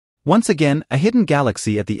Once again, a hidden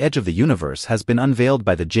galaxy at the edge of the universe has been unveiled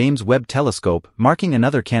by the James Webb Telescope, marking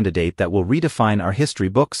another candidate that will redefine our history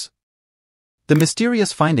books. The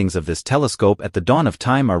mysterious findings of this telescope at the dawn of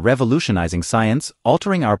time are revolutionizing science,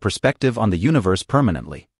 altering our perspective on the universe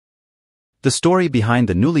permanently. The story behind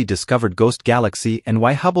the newly discovered ghost galaxy and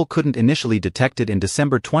why Hubble couldn't initially detect it in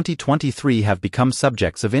December 2023 have become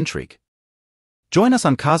subjects of intrigue. Join us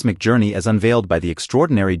on Cosmic Journey as unveiled by the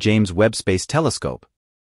extraordinary James Webb Space Telescope.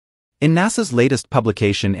 In NASA's latest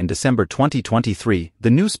publication in December 2023, the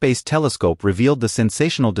new space telescope revealed the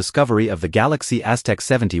sensational discovery of the galaxy Aztec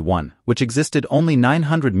 71, which existed only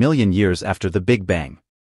 900 million years after the Big Bang.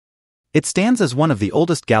 It stands as one of the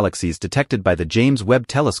oldest galaxies detected by the James Webb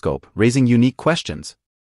Telescope, raising unique questions.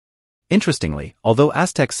 Interestingly, although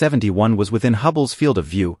Aztec 71 was within Hubble's field of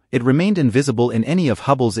view, it remained invisible in any of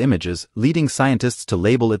Hubble's images, leading scientists to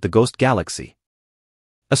label it the ghost galaxy.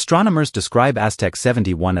 Astronomers describe Aztec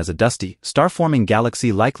 71 as a dusty, star-forming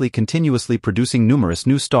galaxy likely continuously producing numerous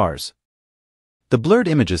new stars. The blurred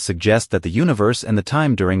images suggest that the universe and the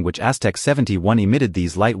time during which Aztec 71 emitted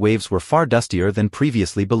these light waves were far dustier than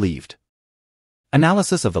previously believed.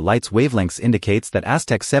 Analysis of the light's wavelengths indicates that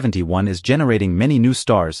Aztec 71 is generating many new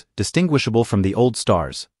stars, distinguishable from the old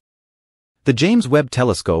stars. The James Webb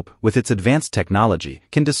Telescope, with its advanced technology,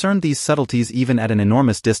 can discern these subtleties even at an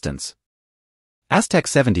enormous distance. Aztec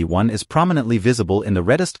 71 is prominently visible in the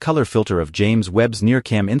reddest color filter of James Webb's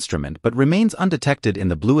NIRCam instrument but remains undetected in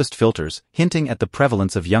the bluest filters, hinting at the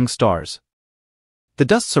prevalence of young stars. The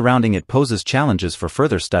dust surrounding it poses challenges for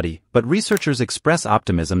further study, but researchers express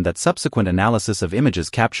optimism that subsequent analysis of images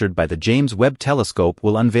captured by the James Webb Telescope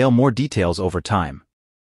will unveil more details over time.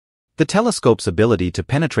 The telescope's ability to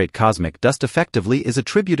penetrate cosmic dust effectively is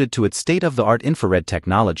attributed to its state-of-the-art infrared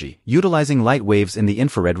technology, utilizing light waves in the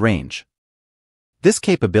infrared range. This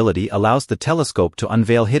capability allows the telescope to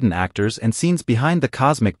unveil hidden actors and scenes behind the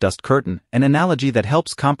cosmic dust curtain, an analogy that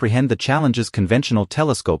helps comprehend the challenges conventional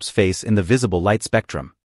telescopes face in the visible light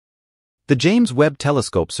spectrum. The James Webb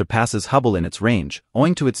Telescope surpasses Hubble in its range,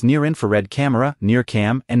 owing to its near-infrared camera,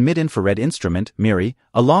 NIRCam, and mid-infrared instrument, MIRI,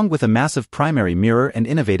 along with a massive primary mirror and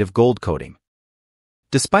innovative gold coating.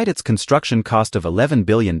 Despite its construction cost of $11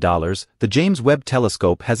 billion, the James Webb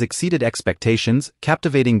Telescope has exceeded expectations,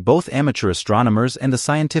 captivating both amateur astronomers and the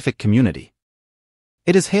scientific community.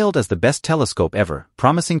 It is hailed as the best telescope ever,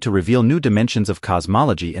 promising to reveal new dimensions of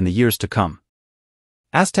cosmology in the years to come.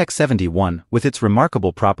 Aztec 71, with its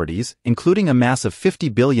remarkable properties, including a mass of 50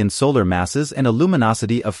 billion solar masses and a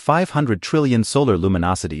luminosity of 500 trillion solar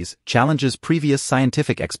luminosities, challenges previous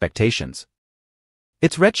scientific expectations.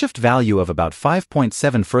 Its redshift value of about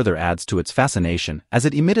 5.7 further adds to its fascination, as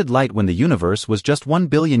it emitted light when the universe was just 1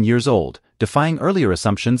 billion years old, defying earlier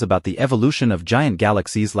assumptions about the evolution of giant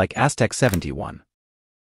galaxies like Aztec 71.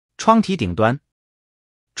 窗体顶端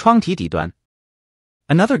窗体底端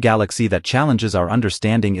Another galaxy that challenges our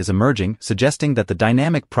understanding is emerging, suggesting that the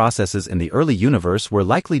dynamic processes in the early universe were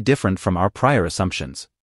likely different from our prior assumptions.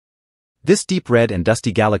 This deep red and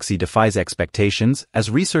dusty galaxy defies expectations,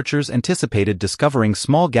 as researchers anticipated discovering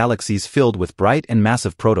small galaxies filled with bright and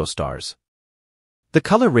massive protostars. The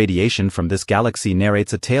color radiation from this galaxy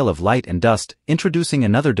narrates a tale of light and dust, introducing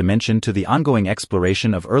another dimension to the ongoing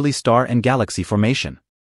exploration of early star and galaxy formation.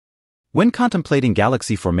 When contemplating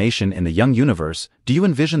galaxy formation in the young universe, do you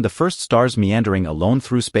envision the first stars meandering alone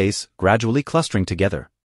through space, gradually clustering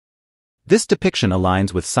together? This depiction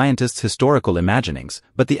aligns with scientists' historical imaginings,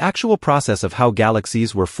 but the actual process of how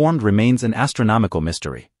galaxies were formed remains an astronomical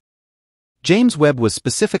mystery. James Webb was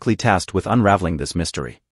specifically tasked with unraveling this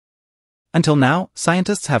mystery. Until now,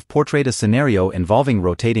 scientists have portrayed a scenario involving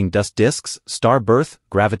rotating dust disks, star birth,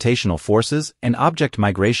 gravitational forces, and object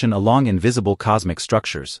migration along invisible cosmic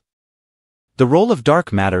structures. The role of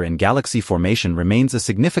dark matter in galaxy formation remains a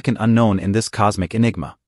significant unknown in this cosmic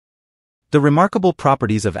enigma. The remarkable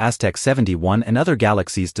properties of Aztec 71 and other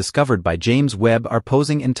galaxies discovered by James Webb are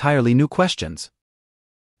posing entirely new questions.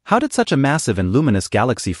 How did such a massive and luminous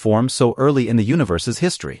galaxy form so early in the universe's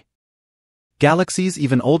history? Galaxies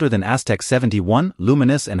even older than Aztec 71,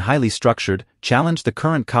 luminous and highly structured, challenge the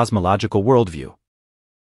current cosmological worldview.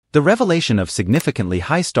 The revelation of significantly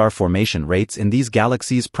high star formation rates in these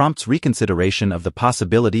galaxies prompts reconsideration of the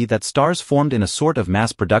possibility that stars formed in a sort of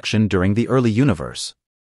mass production during the early universe.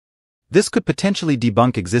 This could potentially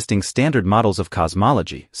debunk existing standard models of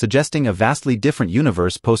cosmology, suggesting a vastly different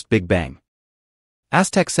universe post-Big Bang.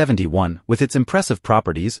 Aztec 71, with its impressive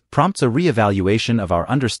properties, prompts a re-evaluation of our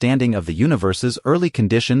understanding of the universe's early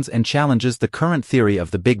conditions and challenges the current theory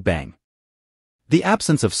of the Big Bang. The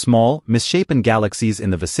absence of small, misshapen galaxies in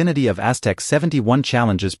the vicinity of Aztec 71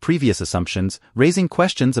 challenges previous assumptions, raising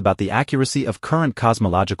questions about the accuracy of current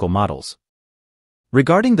cosmological models.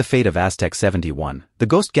 Regarding the fate of Aztec 71, the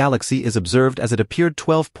ghost galaxy is observed as it appeared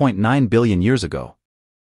 12.9 billion years ago.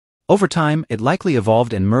 Over time, it likely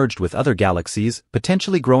evolved and merged with other galaxies,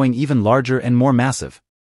 potentially growing even larger and more massive.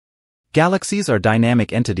 Galaxies are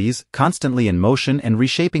dynamic entities, constantly in motion and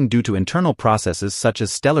reshaping due to internal processes such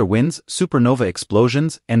as stellar winds, supernova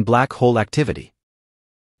explosions, and black hole activity.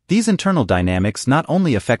 These internal dynamics not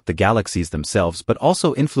only affect the galaxies themselves but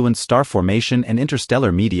also influence star formation and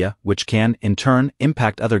interstellar media, which can, in turn,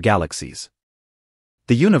 impact other galaxies.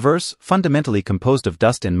 The universe, fundamentally composed of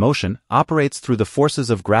dust in motion, operates through the forces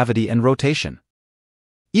of gravity and rotation.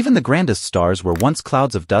 Even the grandest stars were once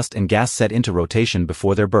clouds of dust and gas set into rotation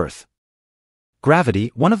before their birth.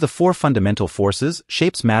 Gravity, one of the four fundamental forces,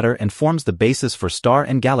 shapes matter and forms the basis for star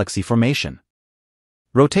and galaxy formation.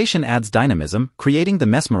 Rotation adds dynamism, creating the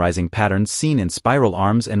mesmerizing patterns seen in spiral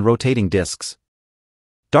arms and rotating disks.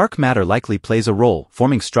 Dark matter likely plays a role,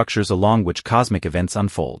 forming structures along which cosmic events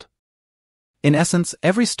unfold. In essence,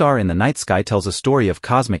 every star in the night sky tells a story of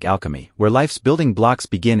cosmic alchemy, where life's building blocks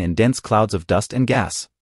begin in dense clouds of dust and gas.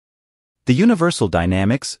 The universal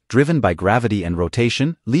dynamics, driven by gravity and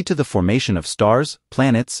rotation, lead to the formation of stars,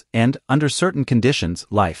 planets, and, under certain conditions,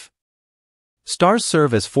 life. Stars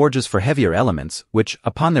serve as forges for heavier elements, which,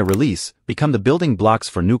 upon their release, become the building blocks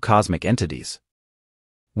for new cosmic entities.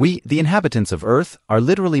 We, the inhabitants of Earth, are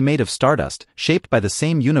literally made of stardust, shaped by the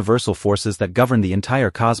same universal forces that govern the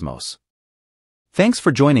entire cosmos. Thanks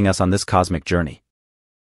for joining us on this cosmic journey.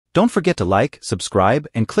 Don't forget to like, subscribe,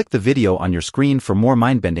 and click the video on your screen for more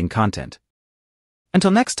mind-bending content.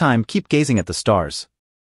 Until next time, keep gazing at the stars.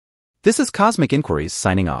 This is Cosmic Inquiries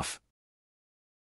signing off.